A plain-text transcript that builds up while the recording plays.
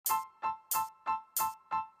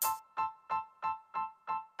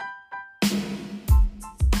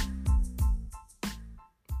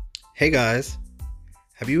Hey guys,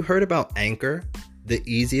 have you heard about Anchor, the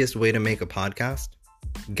easiest way to make a podcast?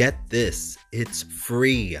 Get this, it's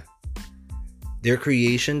free. Their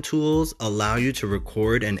creation tools allow you to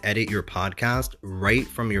record and edit your podcast right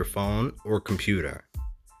from your phone or computer.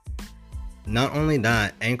 Not only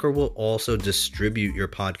that, Anchor will also distribute your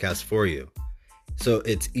podcast for you, so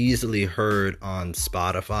it's easily heard on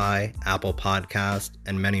Spotify, Apple Podcasts,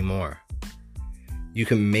 and many more. You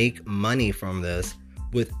can make money from this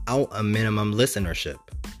without a minimum listenership.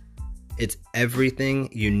 It's everything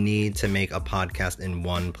you need to make a podcast in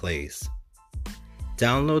one place.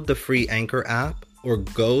 Download the free Anchor app or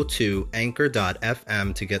go to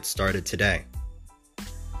anchor.fm to get started today.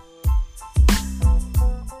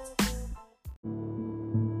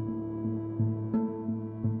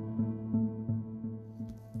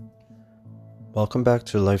 Welcome back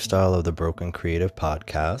to Lifestyle of the Broken Creative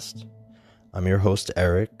Podcast. I'm your host,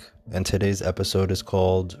 Eric, and today's episode is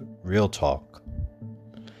called Real Talk.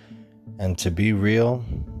 And to be real,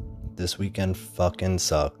 this weekend fucking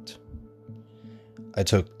sucked. I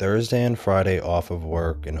took Thursday and Friday off of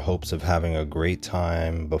work in hopes of having a great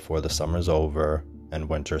time before the summer's over and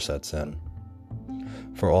winter sets in.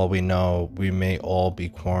 For all we know, we may all be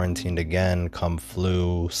quarantined again come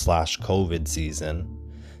flu/COVID season,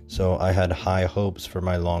 so I had high hopes for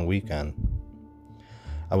my long weekend.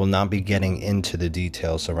 I will not be getting into the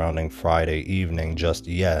details surrounding Friday evening just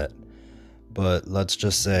yet, but let's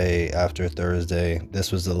just say after Thursday,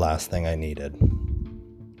 this was the last thing I needed.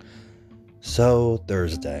 So,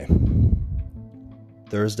 Thursday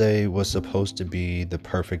was supposed to be the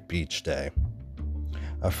perfect beach day.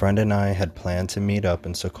 A friend and I had planned to meet up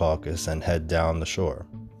in Secaucus and head down the shore.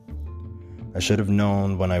 I should have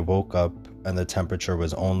known when I woke up and the temperature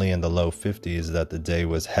was only in the low 50s that the day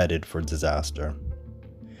was headed for disaster.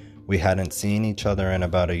 We hadn't seen each other in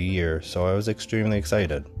about a year, so I was extremely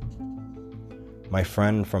excited. My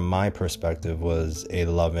friend, from my perspective, was a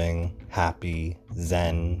loving, happy,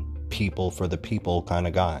 zen, people for the people kind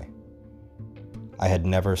of guy. I had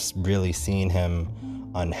never really seen him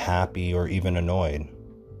unhappy or even annoyed.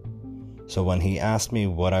 So when he asked me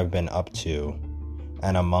what I've been up to,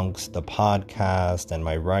 and amongst the podcast and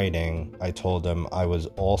my writing, I told him I was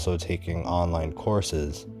also taking online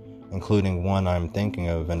courses, including one I'm thinking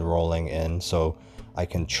of enrolling in so I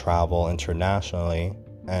can travel internationally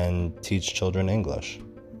and teach children English.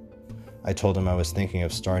 I told him I was thinking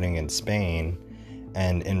of starting in Spain,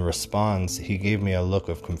 and in response, he gave me a look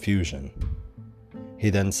of confusion. He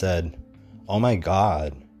then said, "Oh my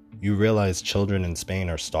God, you realize children in Spain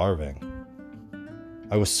are starving?"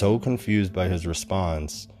 I was so confused by his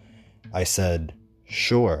response. I said,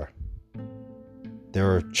 "Sure. There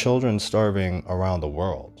are children starving around the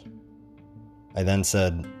world." I then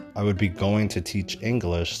said, "I would be going to teach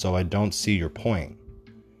English, so I don't see your point.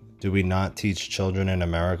 Do we not teach children in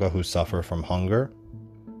America who suffer from hunger?"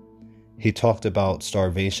 He talked about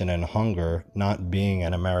starvation and hunger not being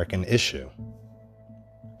an American issue.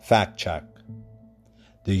 Fact check.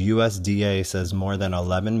 The USDA says more than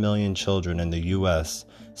 11 million children in the US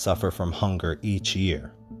suffer from hunger each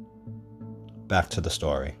year. Back to the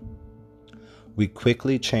story. We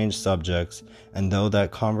quickly changed subjects, and though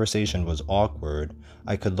that conversation was awkward,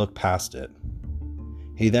 I could look past it.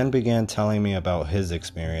 He then began telling me about his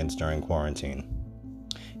experience during quarantine.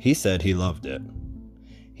 He said he loved it.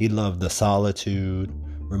 He loved the solitude,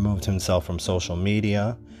 removed himself from social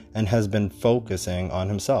media, and has been focusing on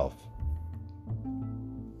himself.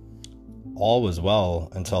 All was well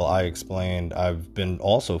until I explained I've been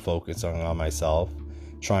also focusing on myself,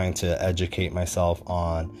 trying to educate myself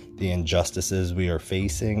on the injustices we are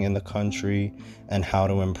facing in the country and how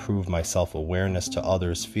to improve my self-awareness to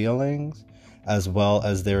others' feelings as well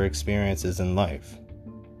as their experiences in life.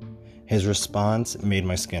 His response made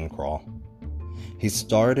my skin crawl. He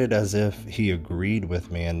started as if he agreed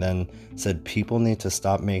with me and then said people need to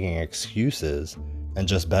stop making excuses and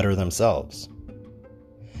just better themselves.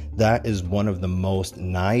 That is one of the most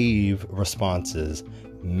naive responses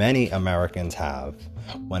many Americans have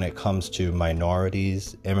when it comes to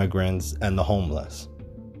minorities, immigrants, and the homeless.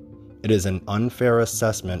 It is an unfair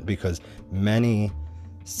assessment because many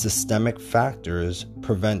systemic factors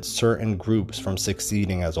prevent certain groups from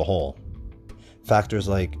succeeding as a whole. Factors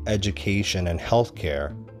like education and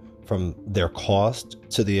healthcare, from their cost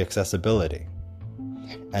to the accessibility.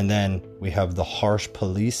 And then we have the harsh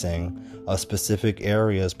policing of specific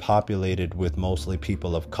areas populated with mostly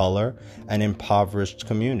people of color and impoverished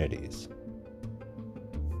communities.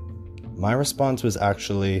 My response was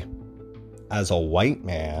actually, as a white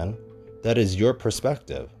man, that is your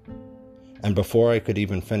perspective. And before I could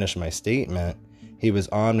even finish my statement, he was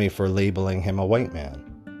on me for labeling him a white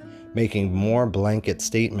man. making more blanket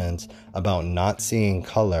statements about not seeing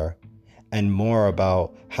color and more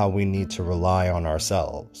about how we need to rely on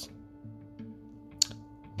ourselves.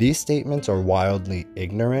 These statements are wildly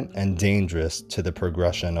ignorant and dangerous to the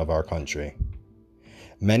progression of our country.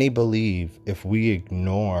 Many believe if we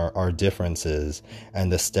ignore our differences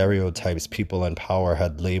and the stereotypes people in power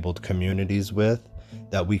had labeled communities with,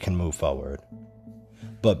 that we can move forward.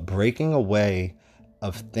 But breaking away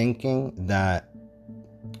of thinking that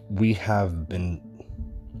we have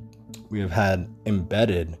had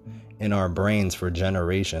embedded in our brains for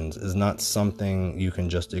generations is not something you can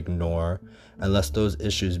just ignore unless those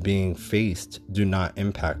issues being faced do not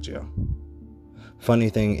impact you. Funny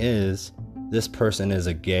thing is, this person is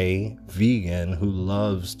a gay vegan who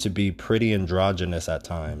loves to be pretty androgynous at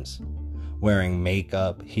times, wearing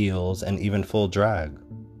makeup, heels, and even full drag.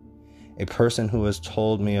 A person who has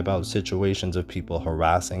told me about situations of people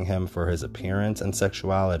harassing him for his appearance and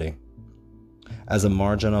sexuality. As a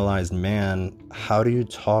marginalized man, how do you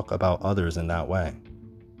talk about others in that way?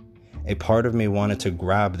 A part of me wanted to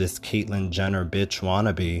grab this Caitlyn Jenner bitch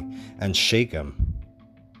wannabe and shake him.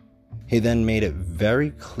 He then made it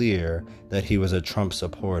very clear that he was a Trump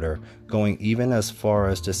supporter, going even as far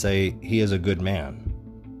as to say he is a good man.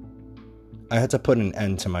 I had to put an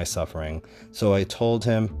end to my suffering, so I told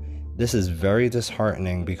him, "This is very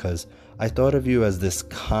disheartening because I thought of you as this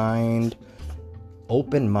kind,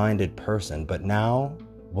 open-minded person, but now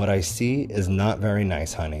what I see is not very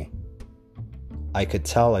nice, honey." I could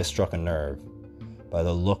tell I struck a nerve. By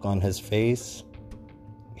the look on his face,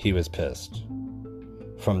 he was pissed.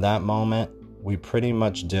 From that moment, we pretty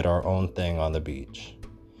much did our own thing on the beach.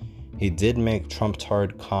 He did make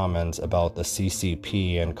Trump-tard comments about the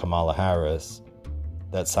CCP and Kamala Harris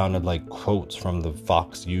that sounded like quotes from the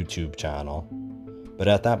Fox YouTube channel. But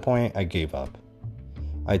at that point, I gave up.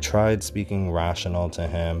 I tried speaking rational to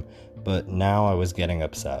him, but now I was getting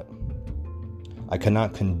upset. I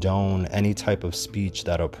cannot condone any type of speech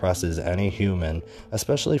that oppresses any human,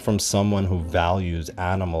 especially from someone who values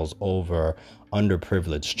animals over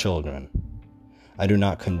underprivileged children. I do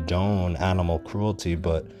not condone animal cruelty,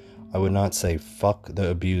 but I would not say fuck the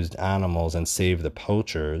abused animals and save the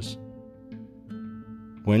poachers.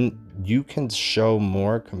 When you can show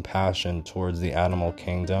more compassion towards the animal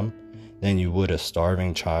kingdom than you would a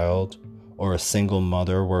starving child or a single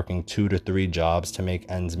mother working 2 to 3 jobs to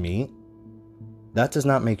make ends meet, that does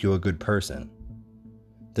not make you a good person.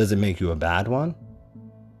 Does it make you a bad one?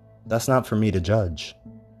 That's not for me to judge.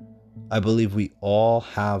 I believe we all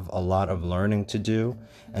have a lot of learning to do,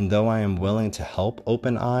 and though I am willing to help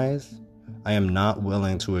open eyes, I am not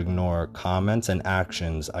willing to ignore comments and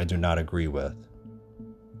actions I do not agree with.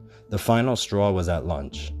 The final straw was at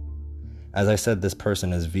lunch. As I said, this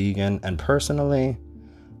person is vegan, and personally,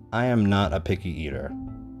 I am not a picky eater,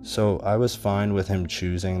 so I was fine with him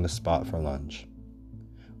choosing the spot for lunch.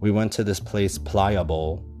 We went to this place, Playa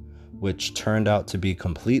Bowl, which turned out to be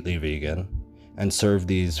completely vegan, and served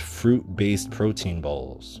these fruit-based protein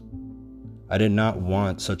bowls. I did not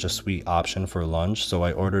want such a sweet option for lunch, so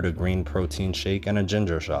I ordered a green protein shake and a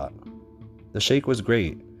ginger shot. The shake was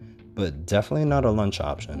great, but definitely not a lunch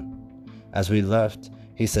option. As we left,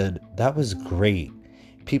 he said, "That was great.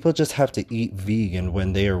 People just have to eat vegan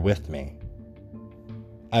when they are with me."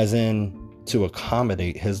 As in, to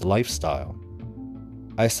accommodate his lifestyle.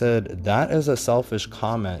 I said, "That is a selfish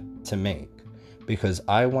comment to make. Because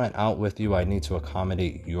I went out with you, I need to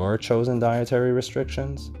accommodate your chosen dietary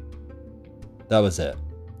restrictions?" That was it.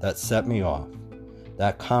 That set me off.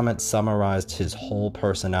 That comment summarized his whole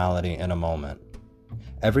personality in a moment.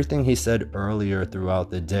 Everything he said earlier throughout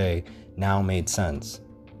the day now made sense.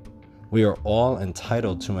 We are all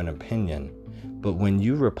entitled to an opinion, but when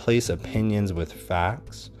you replace opinions with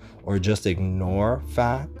facts, or just ignore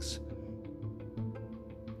facts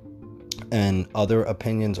and other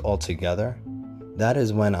opinions altogether, that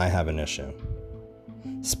is when I have an issue.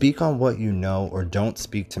 Speak on what you know or don't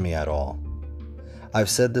speak to me at all. I've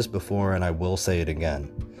said this before and I will say it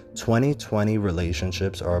again. 2020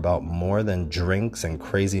 relationships are about more than drinks and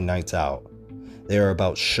crazy nights out. They are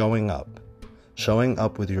about showing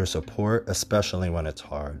up with your support, especially when it's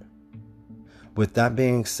hard. With that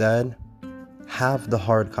being said, have the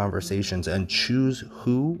hard conversations and choose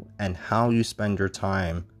who and how you spend your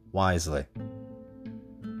time wisely.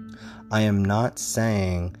 I am not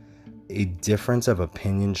saying a difference of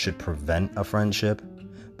opinion should prevent a friendship,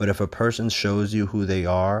 but if a person shows you who they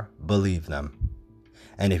are, believe them.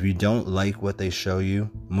 And if you don't like what they show you,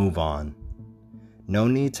 move on. No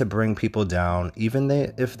need to bring people down, even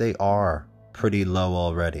if they are pretty low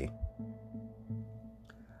already.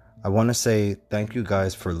 I want to say thank you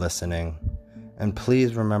guys for listening, And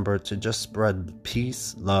please remember to just spread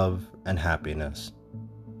peace, love, and happiness.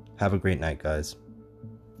 Have a great night, guys.